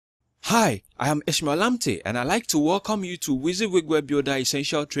Hi, I am Ishmael Lamte and I'd like to welcome you to WYSIWYG Web Builder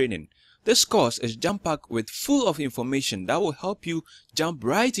Essential Training. This course is jam-packed with full of information that will help you jump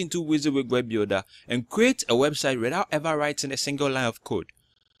right into WYSIWYG Web Builder and create a website without ever writing a single line of code.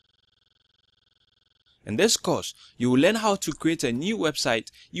 In this course, you will learn how to create a new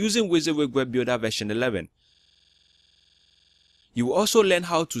website using WYSIWYG Web Builder version 11. You will also learn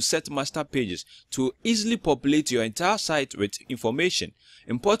how to set master pages to easily populate your entire site with information,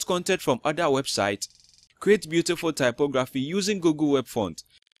 import content from other websites, create beautiful typography using Google Web Font,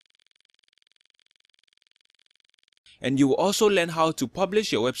 and you will also learn how to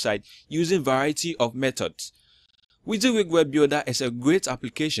publish your website using variety of methods. WYSIWYG Web Builder is a great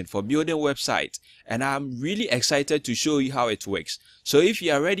application for building websites, and I am really excited to show you how it works. So if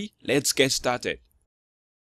you are ready, let's get started.